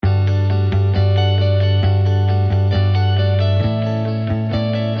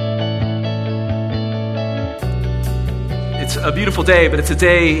a beautiful day, but it's a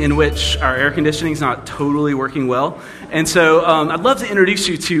day in which our air conditioning is not totally working well. And so I'd love to introduce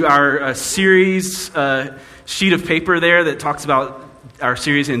you to our series sheet of paper there that talks about our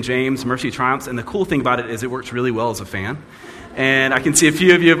series in James, Mercy Triumphs. And the cool thing about it is it works really well as a fan. And I can see a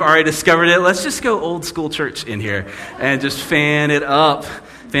few of you have already discovered it. Let's just go old school church in here and just fan it up.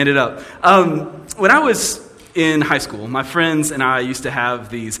 Fan it up. When I was in high school, my friends and I used to have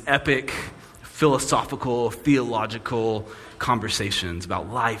these epic philosophical, theological conversations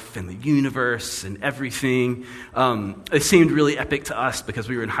about life and the universe and everything. It seemed really epic to us because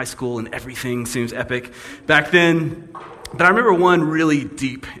we were in high school and everything seems epic back then. But I remember one really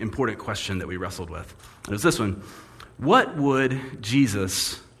deep, important question that we wrestled with. It was this one. What would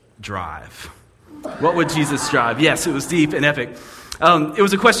Jesus drive? What would Jesus drive? Yes, it was deep and epic. It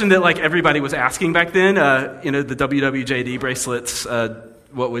was a question that everybody was asking back then. The WWJD bracelets,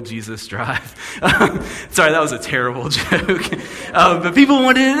 what would Jesus drive? Sorry, that was a terrible joke. But people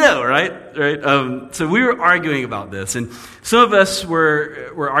wanted to know, right? So we were arguing about this. And some of us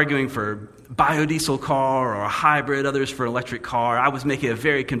were arguing for biodiesel car or a hybrid, others for electric car. I was making a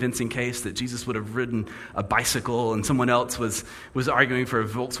very convincing case that Jesus would have ridden a bicycle, and someone else was arguing for a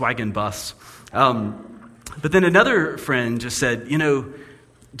Volkswagen bus. But then another friend just said,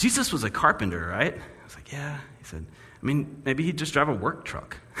 Jesus was a carpenter, right? I was like, yeah. He said, maybe he'd just drive a work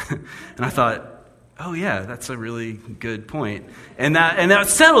truck. And I thought, oh yeah, that's a really good point. And that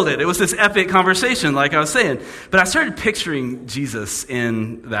settled it. It was this epic conversation, like I was saying. But I started picturing Jesus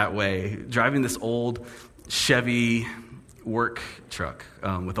in that way, driving this old Chevy work truck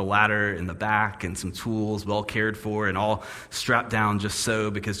with a ladder in the back and some tools well cared for and all strapped down just so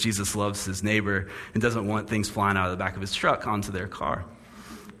because Jesus loves his neighbor and doesn't want things flying out of the back of his truck onto their car.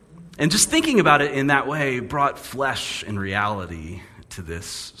 And just thinking about it in that way brought flesh and reality to this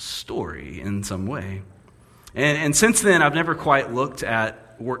story in some way. And since then, I've never quite looked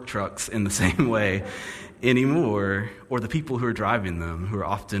at work trucks in the same way anymore, or the people who are driving them, who are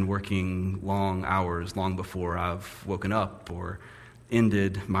often working long hours long before I've woken up or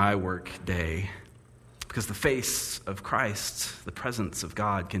ended my work day. Because the face of Christ, the presence of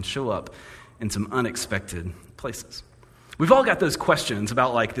God, can show up in some unexpected places. We've all got those questions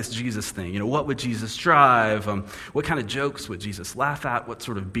about this Jesus thing. What would Jesus drive? What kind of jokes would Jesus laugh at? What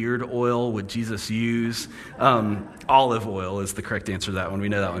sort of beard oil would Jesus use? Olive oil is the correct answer to that one. We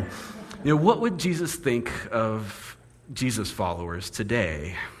know that one. What would Jesus think of Jesus followers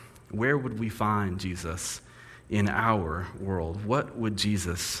today? Where would we find Jesus in our world? What would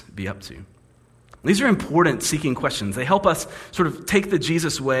Jesus be up to? These are important seeking questions. They help us sort of take the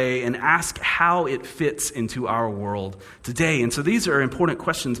Jesus way and ask how it fits into our world today. And so these are important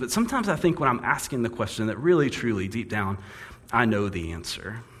questions, but sometimes I think when I'm asking the question that really, truly, deep down, I know the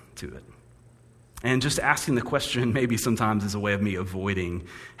answer to it. And just asking the question maybe sometimes is a way of me avoiding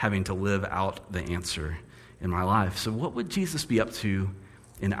having to live out the answer in my life. So what would Jesus be up to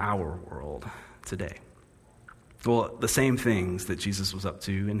in our world today? Well, the same things that Jesus was up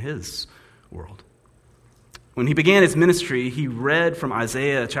to in his world. When he began his ministry, he read from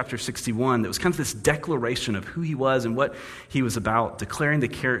Isaiah chapter 61 that was kind of this declaration of who he was and what he was about, declaring the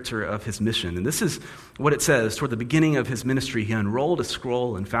character of his mission. And this is what it says. Toward the beginning of his ministry, he unrolled a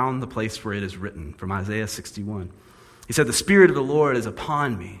scroll and found the place where it is written, from Isaiah 61. He said, "The Spirit of the Lord is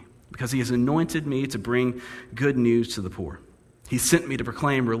upon me, because he has anointed me to bring good news to the poor. He sent me to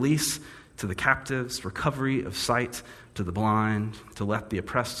proclaim release to the captives, recovery of sight to the blind, to let the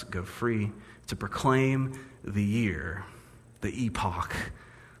oppressed go free, to proclaim the year, the epoch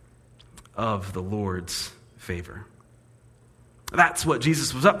of the Lord's favor." That's what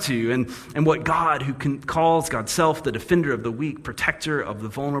Jesus was up to, and what God, who calls God's self the defender of the weak, protector of the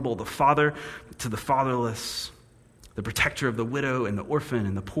vulnerable, the father to the fatherless, the protector of the widow and the orphan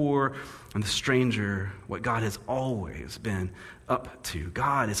and the poor and the stranger, what God has always been up to.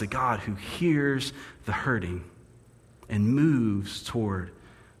 God is a God who hears the hurting and moves toward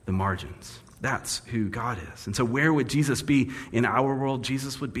the margins. That's who God is. And so where would Jesus be in our world?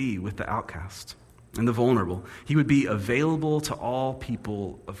 Jesus would be with the outcast and the vulnerable. He would be available to all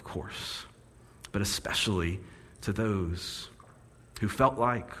people, of course, but especially to those who felt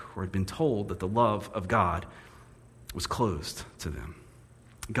like or had been told that the love of God was closed to them.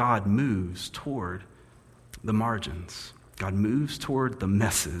 God moves toward the margins. God moves toward the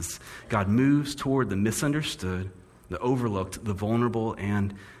messes. God moves toward the misunderstood, the overlooked, the vulnerable,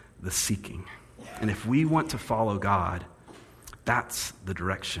 and the seeking. And if we want to follow God, that's the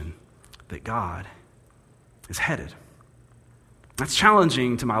direction that God is headed. That's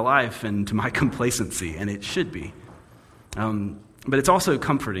challenging to my life and to my complacency, and it should be. But it's also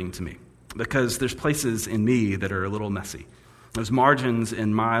comforting to me because there's places in me that are a little messy. those margins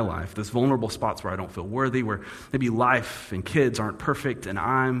in my life, those vulnerable spots where I don't feel worthy, where maybe life and kids aren't perfect and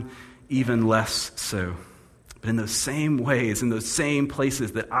I'm even less so. But in those same ways, in those same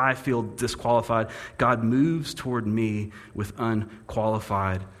places that I feel disqualified, God moves toward me with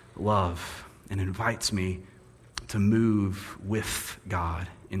unqualified love and invites me to move with God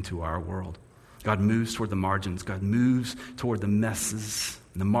into our world. God moves toward the margins. God moves toward the messes,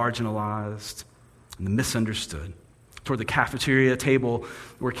 and the marginalized, and the misunderstood. Toward the cafeteria table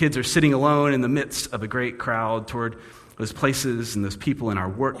where kids are sitting alone in the midst of a great crowd. Toward those places and those people in our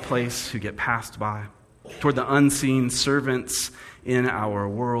workplace who get passed by. Toward the unseen servants in our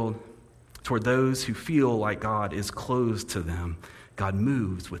world. Toward those who feel like God is closed to them. God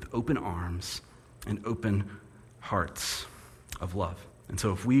moves with open arms and open hearts of love. And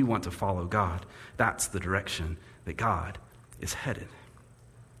so if we want to follow God, that's the direction that God is headed.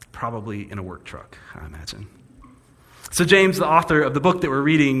 Probably in a work truck, I imagine. So James, the author of the book that we're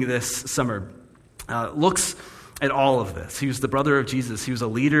reading this summer, looks at all of this. He was the brother of Jesus. He was a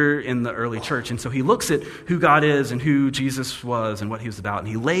leader in the early church. And so he looks at who God is and who Jesus was and what he was about. And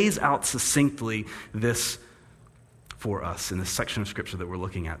he lays out succinctly this for us in this section of Scripture that we're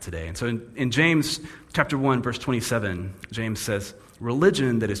looking at today. And so in James chapter 1, verse 27, James says,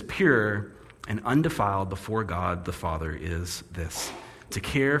 "Religion that is pure and undefiled before God the Father is this, to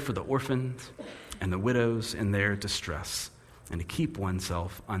care for the orphans and the widows in their distress, and to keep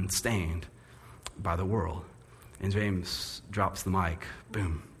oneself unstained by the world." And James drops the mic.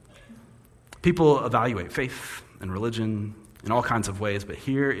 Boom. People evaluate faith and religion in all kinds of ways, but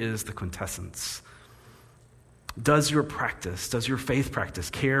here is the quintessence. Does your faith practice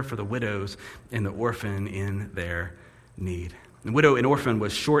care for the widows and the orphan in their need? The widow and orphan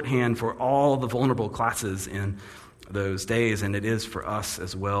was shorthand for all the vulnerable classes in those days, and it is for us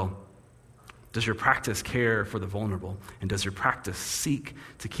as well. Does your practice care for the vulnerable? And does your practice seek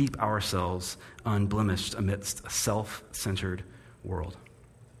to keep ourselves unblemished amidst a self-centered world?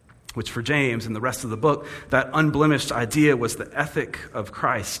 Which for James and the rest of the book, that unblemished idea was the ethic of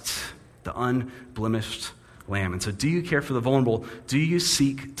Christ, the unblemished Lamb. And so do you care for the vulnerable? Do you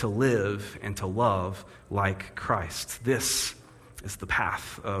seek to live and to love like Christ? This is the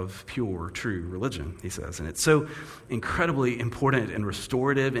path of pure, true religion, he says. And it's so incredibly important and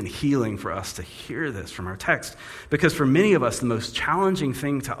restorative and healing for us to hear this from our text. Because for many of us, the most challenging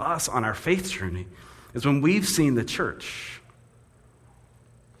thing to us on our faith journey is when we've seen the church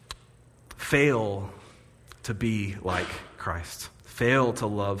fail to be like Christ, fail to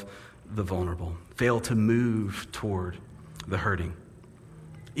love the vulnerable, fail to move toward the hurting.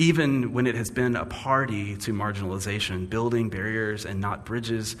 Even when it has been a party to marginalization, building barriers and not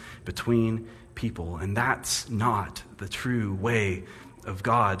bridges between people. And that's not the true way of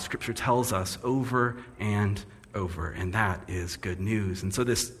God. Scripture tells us over and over, and that is good news. And so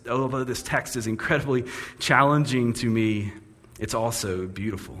although this text is incredibly challenging to me, it's also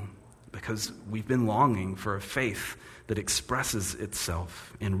beautiful because we've been longing for a faith that expresses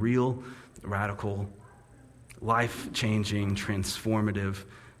itself in real, radical, life-changing, transformative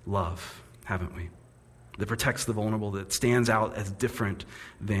love, haven't we? That protects the vulnerable, that stands out as different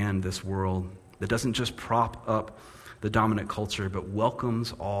than this world, that doesn't just prop up the dominant culture, but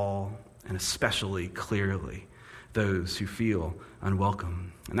welcomes all, and especially clearly those who feel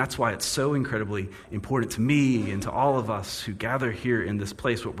unwelcome. And that's why it's so incredibly important to me and to all of us who gather here in this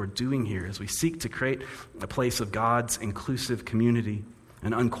place. What we're doing here is we seek to create a place of God's inclusive community,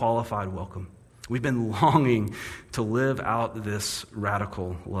 an unqualified welcome. We've been longing to live out this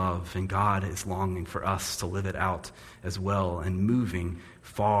radical love, and God is longing for us to live it out as well and moving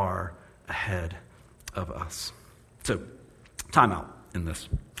far ahead of us. So, time out in this.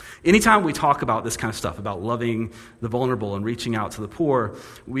 Anytime we talk about this kind of stuff, about loving the vulnerable and reaching out to the poor,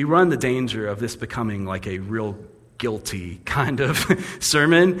 we run the danger of this becoming like a real guilty kind of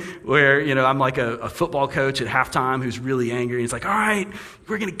sermon where, I'm like a football coach at halftime who's really angry. He's like, all right,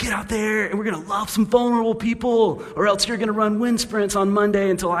 we're going to get out there and we're going to love some vulnerable people, or else you're going to run wind sprints on Monday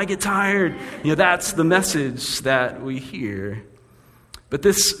until I get tired. That's the message that we hear. But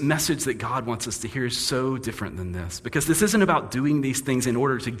this message that God wants us to hear is so different than this, because this isn't about doing these things in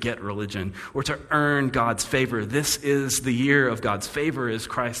order to get religion or to earn God's favor. This is the year of God's favor, as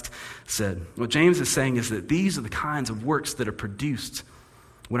Christ said. What James is saying is that these are the kinds of works that are produced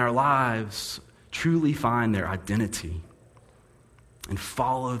when our lives truly find their identity and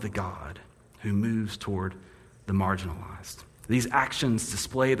follow the God who moves toward the marginalized. These actions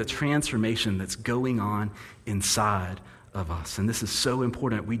display the transformation that's going on inside of us. And this is so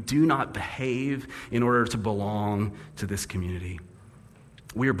important. We do not behave in order to belong to this community.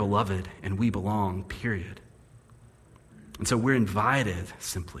 We are beloved and we belong, period. And so we're invited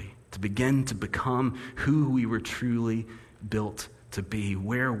simply to begin to become who we were truly built to be,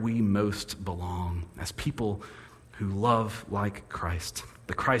 where we most belong as people who love like Christ,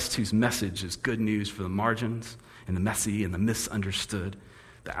 the Christ whose message is good news for the margins and the messy and the misunderstood,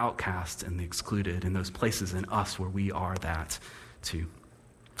 the outcast and the excluded, and those places in us where we are that too.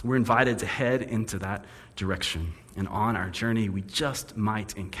 We're invited to head into that direction, and on our journey, we just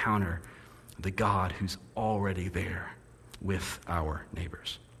might encounter the God who's already there with our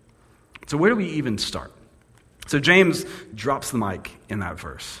neighbors. So where do we even start? So James drops the mic in that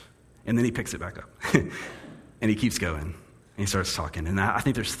verse, and then he picks it back up, and he keeps going, and he starts talking. And I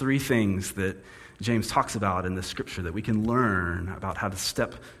think there's three things that James talks about in the scripture that we can learn about how to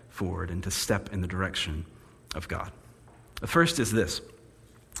step forward and to step in the direction of God. The first is this: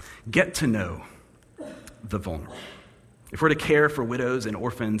 get to know the vulnerable. If we're to care for widows and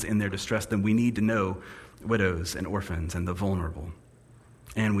orphans in their distress, then we need to know widows and orphans and the vulnerable.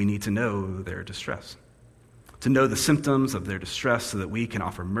 And we need to know their distress, to know the symptoms of their distress so that we can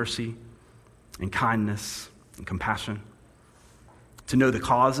offer mercy and kindness and compassion, to know the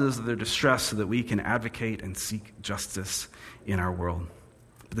causes of their distress so that we can advocate and seek justice in our world.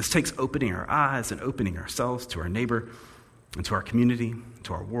 But this takes opening our eyes and opening ourselves to our neighbor and to our community,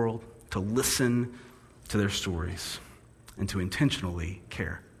 to our world, to listen to their stories and to intentionally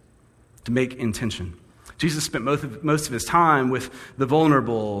care, to make intention. Jesus spent most of his time with the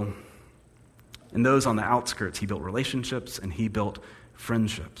vulnerable and those on the outskirts. He built relationships and he built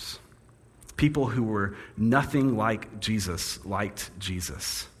friendships. People who were nothing like Jesus liked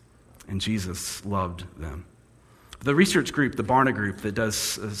Jesus, and Jesus loved them. The research group, the Barna Group that does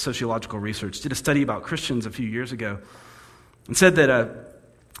sociological research, did a study about Christians a few years ago and said that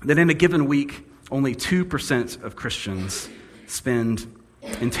in a given week, only 2% of Christians spend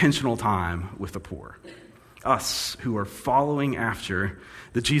intentional time with the poor. Us, who are following after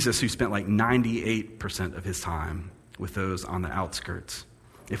the Jesus who spent like 98% of his time with those on the outskirts.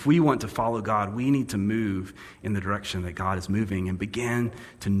 If we want to follow God, we need to move in the direction that God is moving and begin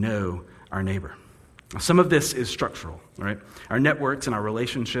to know our neighbor. Now, some of this is structural, right? Our networks and our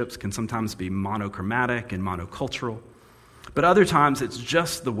relationships can sometimes be monochromatic and monocultural. But other times it's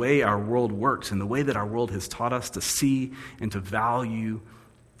just the way our world works and the way that our world has taught us to see and to value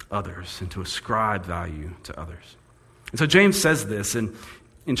others and to ascribe value to others. And so James says this in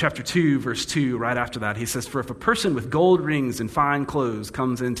chapter 2, verse 2, right after that. He says, "For if a person with gold rings and fine clothes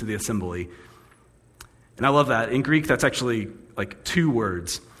comes into the assembly," and I love that. In Greek, that's actually like two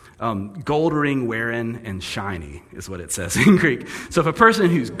words. Gold ring wearing and shiny is what it says in Greek. So if a person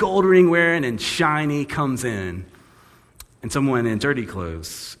who's gold ring wearing and shiny comes in, and someone in dirty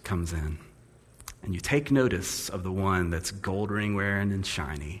clothes comes in, and you take notice of the one that's gold ring wearing and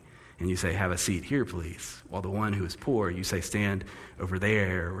shiny, and you say, "Have a seat here, please," while the one who is poor, you say, "Stand over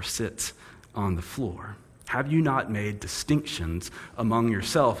there," or "Sit on the floor." Have you not made distinctions among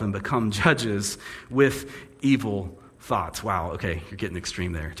yourself and become judges with evil thoughts? Wow, okay, you're getting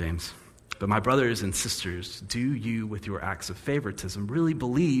extreme there, James. But my brothers and sisters, do you, with your acts of favoritism, really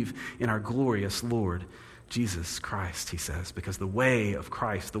believe in our glorious Lord Jesus Christ, he says, because the way of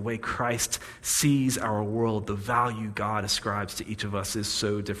Christ, the way Christ sees our world, the value God ascribes to each of us is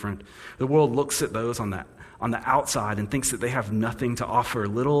so different. The world looks at those on the outside and thinks that they have nothing to offer,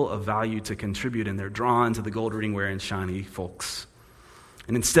 little of value to contribute, and they're drawn to the gold ring wearing shiny folks.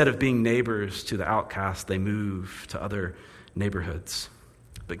 And instead of being neighbors to the outcast, they move to other neighborhoods.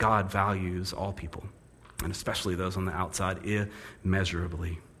 But God values all people, and especially those on the outside,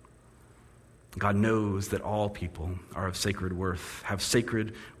 immeasurably. God knows that all people are of sacred worth, have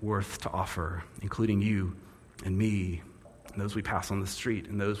sacred worth to offer, including you and me, and those we pass on the street,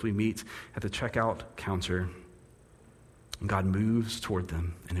 and those we meet at the checkout counter. And God moves toward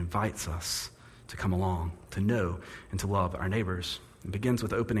them and invites us to come along, to know and to love our neighbors. It begins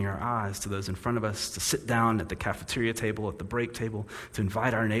with opening our eyes to those in front of us, to sit down at the cafeteria table, at the break table, to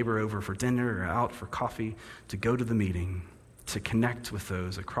invite our neighbor over for dinner or out for coffee, to go to the meeting, to connect with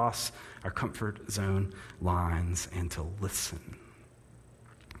those across our comfort zone lines, and to listen.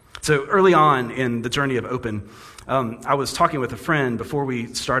 So early on in the journey of Open, I was talking with a friend before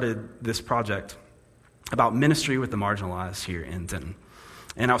we started this project about ministry with the marginalized here in Denton.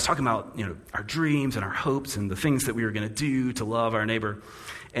 And I was talking about, our dreams and our hopes and the things that we were going to do to love our neighbor.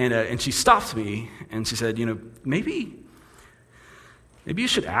 And she stopped me and she said, maybe you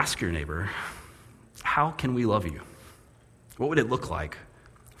should ask your neighbor, how can we love you? What would it look like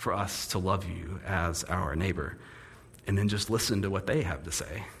for us to love you as our neighbor? And then just listen to what they have to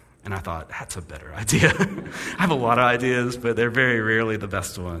say. And I thought, that's a better idea. I have a lot of ideas, but they're very rarely the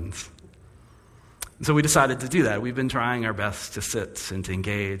best ones. And so we decided to do that. We've been trying our best to sit and to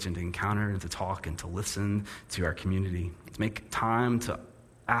engage and to encounter and to talk and to listen to our community, to make time to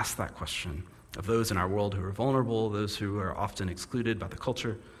ask that question of those in our world who are vulnerable, those who are often excluded by the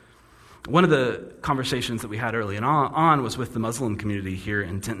culture. One of the conversations that we had early on was with the Muslim community here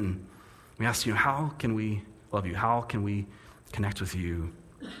in Denton. We asked, how can we love you? How can we connect with you?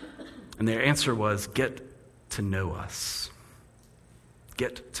 And their answer was, get to know us.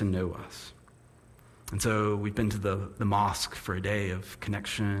 Get to know us. And so we've been to the mosque for a day of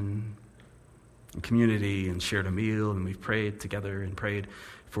connection and community and shared a meal, and we've prayed together and prayed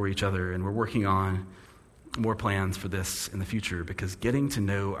for each other, and we're working on more plans for this in the future, because getting to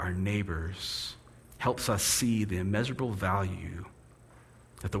know our neighbors helps us see the immeasurable value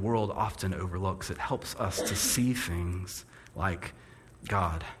that the world often overlooks. It helps us to see things like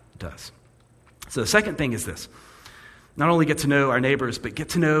God does. So the second thing is this: not only get to know our neighbors, but get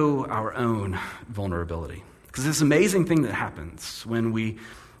to know our own vulnerability. Because this amazing thing that happens when we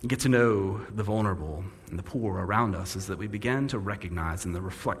get to know the vulnerable and the poor around us is that we begin to recognize in the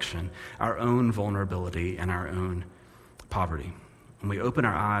reflection our own vulnerability and our own poverty. When we open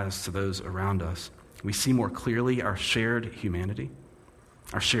our eyes to those around us, we see more clearly our shared humanity,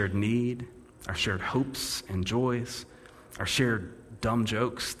 our shared need, our shared hopes and joys, our shared dumb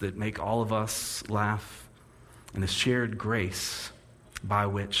jokes that make all of us laugh, and the shared grace by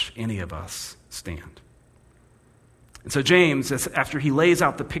which any of us stand. And so James, after he lays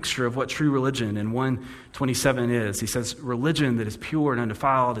out the picture of what true religion in 1:27 is, he says, religion that is pure and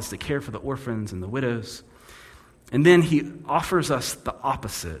undefiled is to care for the orphans and the widows. And then he offers us the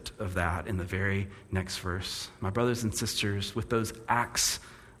opposite of that in the very next verse. My brothers and sisters, with those acts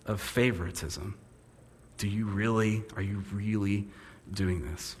of favoritism, are you really doing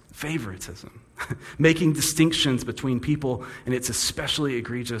this? Favoritism. Making distinctions between people, and it's especially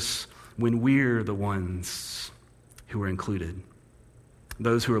egregious when we're the ones who are included.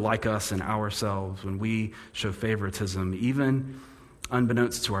 Those who are like us and ourselves, when we show favoritism, even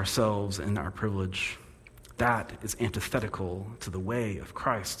unbeknownst to ourselves and our privilege, that is antithetical to the way of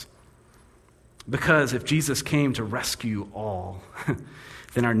Christ. Because if Jesus came to rescue all,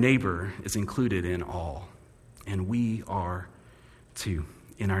 then our neighbor is included in all. And we are too,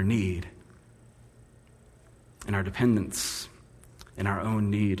 in our need, in our dependence, in our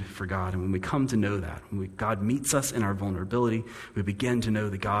own need for God. And when we come to know that, when God meets us in our vulnerability, we begin to know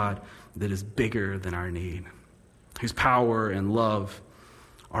the God that is bigger than our need, whose power and love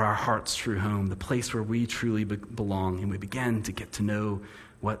are our heart's true home, the place where we truly belong. And we begin to get to know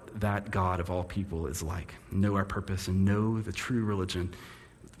what that God of all people is like, know our purpose, and know the true religion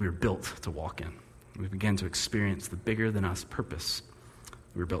we were built to walk in. We begin to experience the bigger than us purpose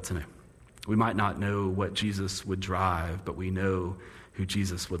we were built to know. We might not know what Jesus would drive, but we know who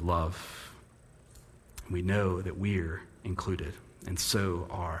Jesus would love. We know that we're included, and so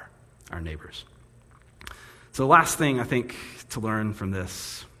are our neighbors. So the last thing I think to learn from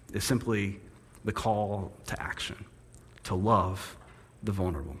this is simply the call to action, to love the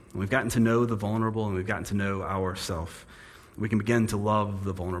vulnerable. And we've gotten to know the vulnerable, and we've gotten to know ourselves. We can begin to love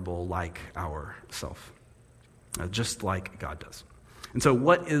the vulnerable like ourselves, just like God does. And so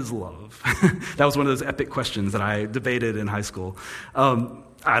what is love? That was one of those epic questions that I debated in high school.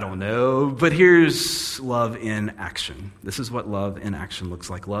 I don't know, but here's love in action. This is what love in action looks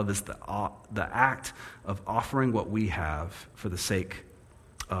like. Love is the act of offering what we have for the sake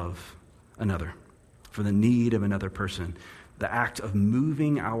of another, for the need of another person, the act of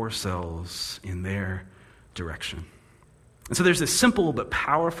moving ourselves in their direction. And so there's this simple but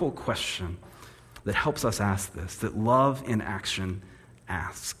powerful question that helps us ask this, that love in action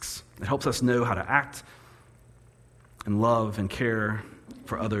asks. It helps us know how to act and love and care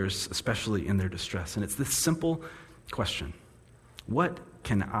for others, especially in their distress. And it's this simple question: what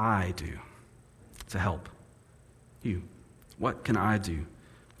can I do to help you? What can I do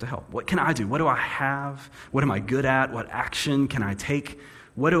to help? What can I do? What do I have? What am I good at? What action can I take?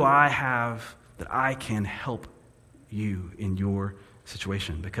 What do I have that I can help you in your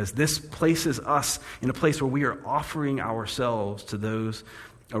situation? Because this places us in a place where we are offering ourselves to those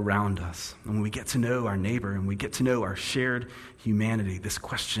around us. And when we get to know our neighbor and we get to know our shared humanity, this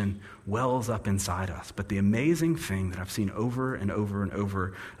question wells up inside us. But the amazing thing that I've seen over and over and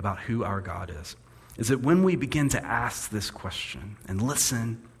over about who our God is that when we begin to ask this question and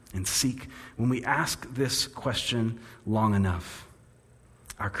listen and seek, when we ask this question long enough,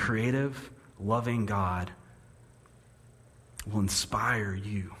 our creative, loving God will inspire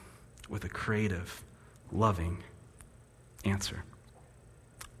you with a creative, loving answer,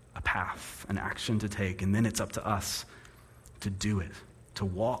 a path, an action to take, and then it's up to us to do it, to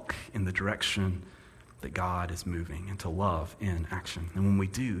walk in the direction that God is moving and to love in action. And when we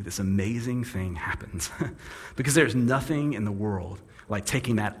do, this amazing thing happens. Because there's nothing in the world like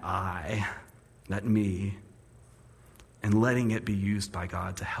taking that I, that me, and letting it be used by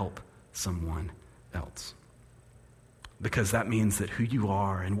God to help someone else. Because that means that who you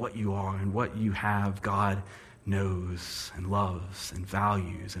are and what you have, God knows and loves and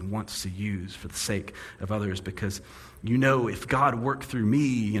values and wants to use for the sake of others. Because if God worked through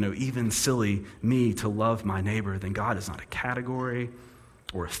me, even silly me, to love my neighbor, then God is not a category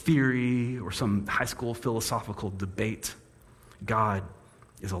or a theory or some high school philosophical debate. God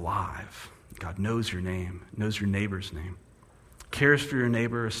is alive. God knows your name, knows your neighbor's name, cares for your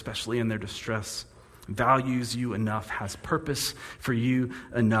neighbor, especially in their distress, values you enough, has purpose for you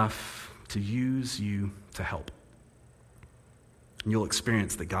enough to use you to help. And you'll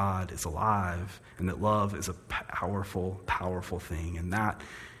experience that God is alive and that love is a powerful, powerful thing. And that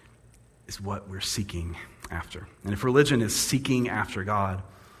is what we're seeking after. And if religion is seeking after God,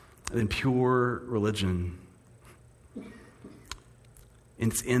 then pure religion,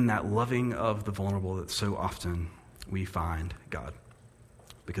 it's in that loving of the vulnerable that so often we find God.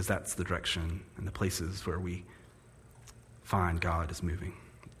 Because that's the direction and the places where we find God is moving.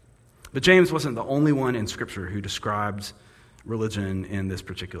 But James wasn't the only one in Scripture who described religion in this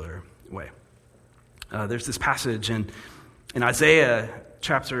particular way. There's this passage in Isaiah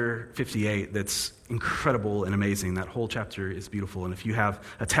chapter 58 that's incredible and amazing. That whole chapter is beautiful. And if you have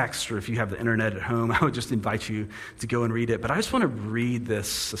a text or if you have the internet at home, I would just invite you to go and read it. But I just want to read a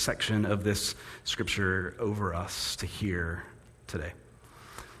section of this Scripture over us to hear today.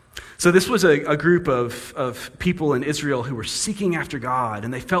 So this was a group of people in Israel who were seeking after God,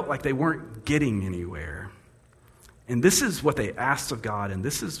 and they felt like they weren't getting anywhere. And this is what they asked of God, and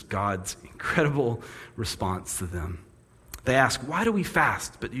this is God's incredible response to them. They ask, why do we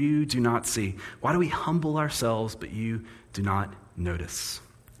fast, but you do not see? Why do we humble ourselves, but you do not notice?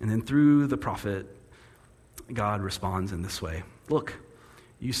 And then through the prophet, God responds in this way. Look,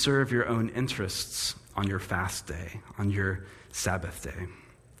 you serve your own interests on your fast day, on your Sabbath day,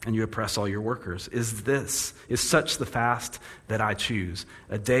 and you oppress all your workers. Is such the fast that I choose,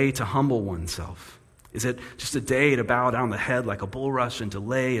 a day to humble oneself? Is it just a day to bow down the head like a bulrush and to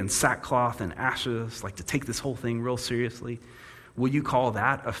lay in sackcloth and ashes, like to take this whole thing real seriously? Will you call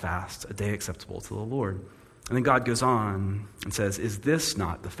that a fast, a day acceptable to the Lord? And then God goes on and says, is this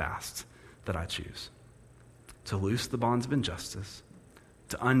not the fast that I choose? To loose the bonds of injustice,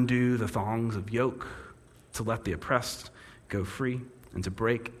 to undo the thongs of yoke, to let the oppressed go free, and to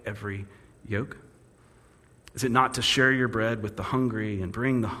break every yoke? Is it not to share your bread with the hungry and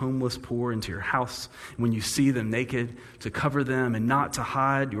bring the homeless poor into your house when you see them naked, to cover them and not to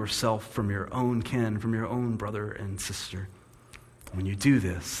hide yourself from your own kin, from your own brother and sister? When you do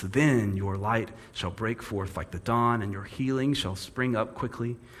this, then your light shall break forth like the dawn, and your healing shall spring up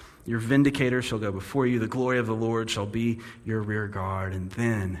quickly. Your vindicator shall go before you. The glory of the Lord shall be your rear guard, and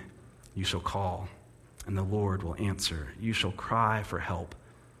then you shall call, and the Lord will answer. You shall cry for help,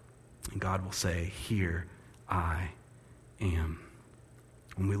 and God will say, here I am.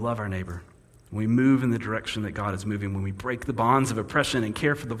 When we love our neighbor, when we move in the direction that God is moving, when we break the bonds of oppression and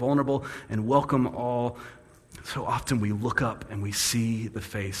care for the vulnerable and welcome all, so often we look up and we see the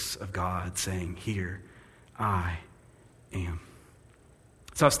face of God saying, here I am.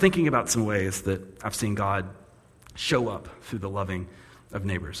 So I was thinking about some ways that I've seen God show up through the loving of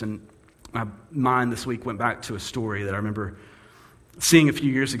neighbors. And my mind this week went back to a story that I remember seeing a few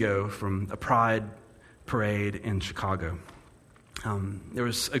years ago from a Pride parade in Chicago. There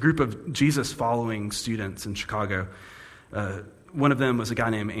was a group of Jesus-following students in Chicago. One of them was a guy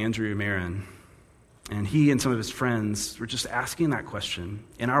named Andrew Marin, and he and some of his friends were just asking that question,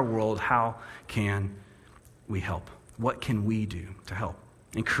 in our world, how can we help? What can we do to help?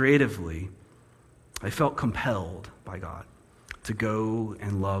 And creatively, they felt compelled by God to go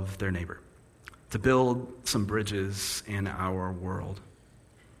and love their neighbor, to build some bridges in our world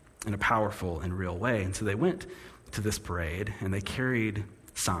in a powerful and real way. And so they went to this parade and they carried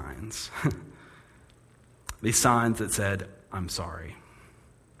signs. These signs that said, I'm sorry.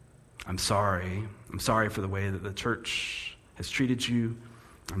 I'm sorry. I'm sorry for the way that the church has treated you.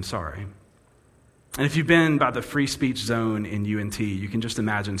 I'm sorry. And if you've been by the free speech zone in UNT, you can just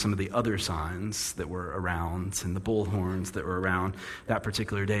imagine some of the other signs that were around and the bullhorns that were around that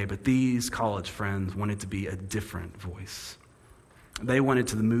particular day. But these college friends wanted to be a different voice. They wanted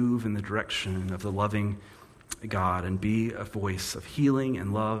to move in the direction of the loving God and be a voice of healing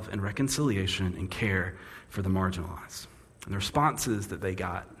and love and reconciliation and care for the marginalized. And the responses that they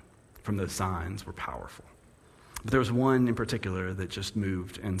got from those signs were powerful. But there was one in particular that just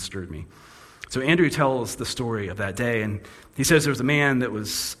moved and stirred me. So Andrew tells the story of that day, and he says there was a man that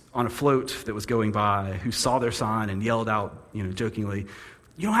was on a float that was going by who saw their sign and yelled out, jokingly,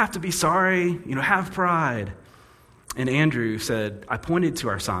 "You don't have to be sorry, have pride." And Andrew said, "I pointed to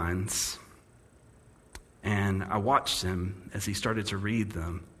our signs, and I watched him as he started to read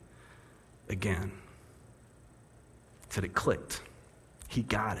them again." He said it clicked. He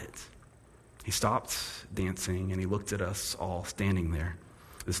got it. He stopped dancing, and he looked at us all standing there.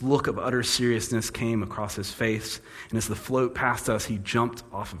 This look of utter seriousness came across his face, and as the float passed us, he jumped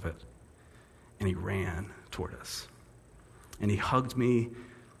off of it, and he ran toward us. And he hugged me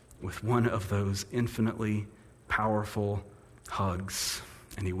with one of those infinitely powerful hugs,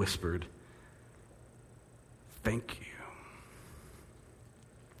 and he whispered, "Thank you."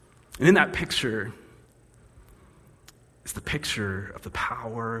 And in that picture is the picture of the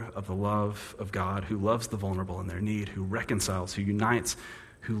power of the love of God, who loves the vulnerable in their need, who reconciles, who unites,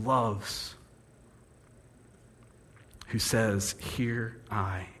 who loves, who says, "Here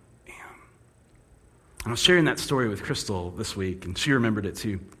I am." And I was sharing that story with Crystal this week, and she remembered it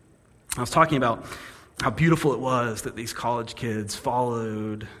too. I was talking about how beautiful it was that these college kids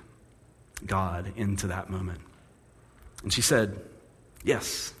followed God into that moment. And she said,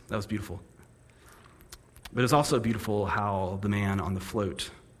 yes, that was beautiful. But it was also beautiful how the man on the float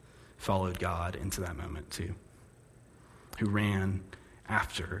followed God into that moment too, who ran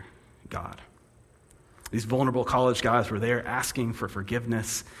after God. These vulnerable college guys were there asking for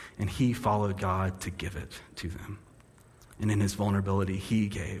forgiveness, and he followed God to give it to them. And in his vulnerability, he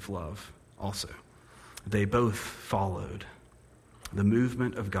gave love also. They both followed the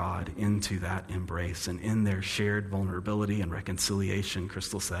movement of God into that embrace. And in their shared vulnerability and reconciliation,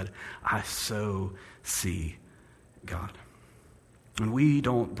 Crystal said, "I so see God." And we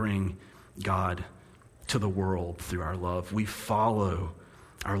don't bring God to the world through our love. We follow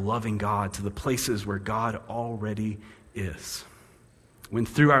our loving God to the places where God already is. When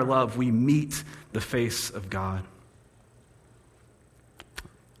through our love we meet the face of God.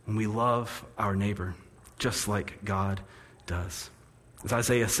 When we love our neighbor just like God does. As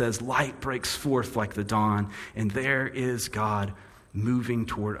Isaiah says, light breaks forth like the dawn, and there is God moving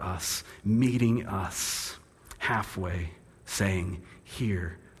toward us, meeting us halfway, saying,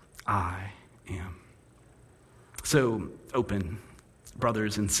 "Here I am." So open,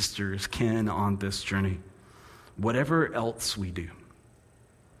 brothers and sisters, kin on this journey. Whatever else we do,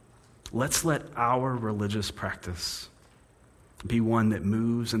 let's let our religious practice be one that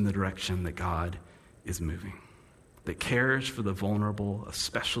moves in the direction that God is moving, that cares for the vulnerable,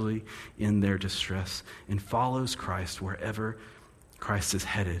 especially in their distress, and follows Christ wherever Christ is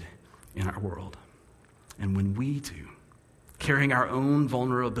headed in our world. And when we do, carrying our own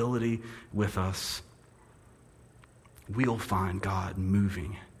vulnerability with us, we'll find God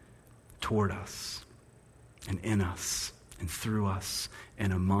moving toward us and in us and through us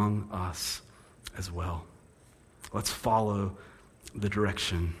and among us as well. Let's follow the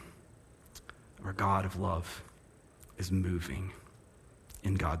direction our God of love is moving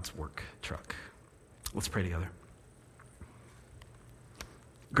in God's work truck. Let's pray together.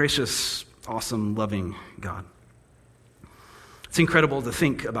 Gracious, awesome, loving God, it's incredible to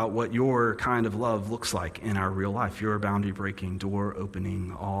think about what your kind of love looks like in our real life, your boundary-breaking,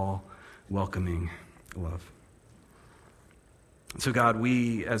 door-opening, all-welcoming love. So God,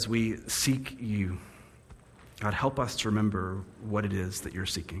 as we seek you, God, help us to remember what it is that you're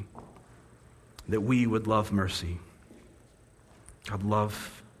seeking, that we would love mercy, God,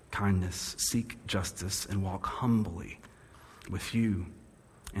 love kindness, seek justice, and walk humbly with you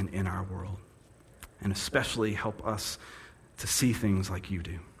and in our world. And especially help us to see things like you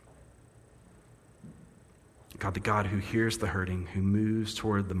do. God, the God who hears the hurting, who moves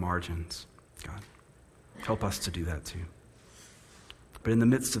toward the margins. God, help us to do that too. But in the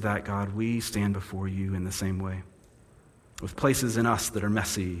midst of that, God, we stand before you in the same way, with places in us that are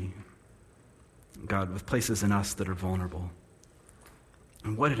messy, God, with places in us that are vulnerable.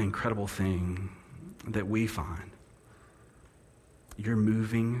 And what an incredible thing that we find. You're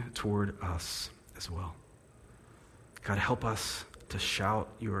moving toward us as well. God, help us to shout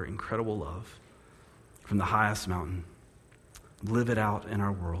your incredible love from the highest mountain, live it out in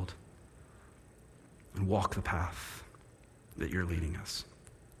our world, and walk the path that you're leading us.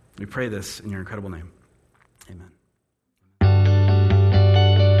 We pray this in your incredible name. Amen.